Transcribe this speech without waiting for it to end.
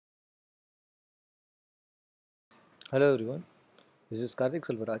Hello everyone, this is Karthik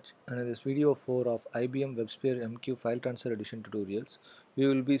Selvaraj, and in this video 4 of IBM WMQFTE File Transfer Edition tutorials, we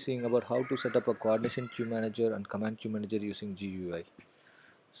will be seeing about how to set up a coordination queue manager and command queue manager using GUI.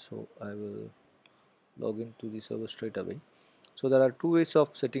 So I will log into the server straight away. So there are two ways of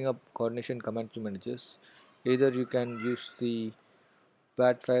setting up coordination command queue managers. Either you can use the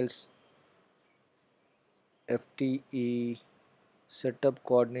bat files FTE setup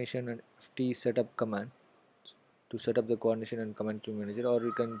coordination and FTE setup command to set up the coordination and command queue manager, or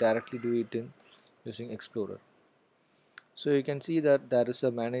you can directly do it in using Explorer. So you can see that there is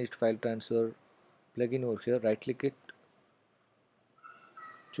a managed file transfer plugin over here. Right click it,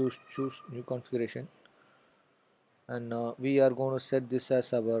 choose new configuration, and we are going to set this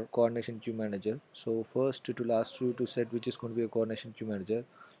as our coordination queue manager. So first it will ask you to set which is going to be a coordination queue manager.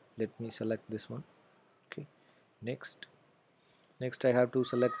 Let me select this one. Okay, next I have to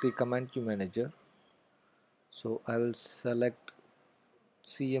select the command queue manager. So I will select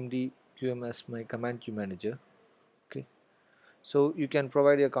CMD QM as my command queue manager. Okay, so you can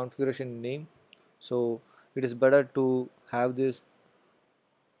provide your configuration name. So it is better to have this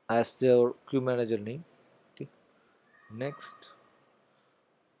as their queue manager name. Okay, next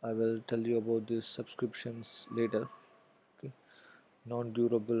I will tell you about these subscriptions later. Okay,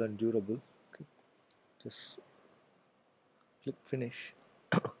 non-durable and durable. Okay, just click finish.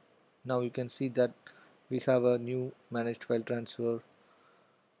 Now you can see that we have a new managed file transfer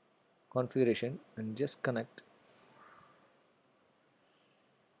configuration, and just connect,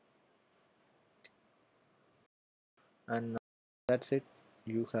 and that's it.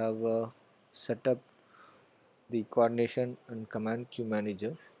 You have set up the coordination and command queue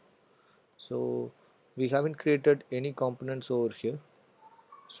manager. So we haven't created any components over here.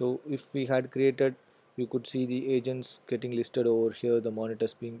 So if we had created, you could see the agents getting listed over here, the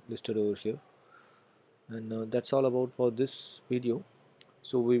monitors being listed over here, and that's all about for this video.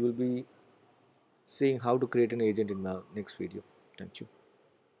 So we will be seeing how to create an agent in our next video. Thank you.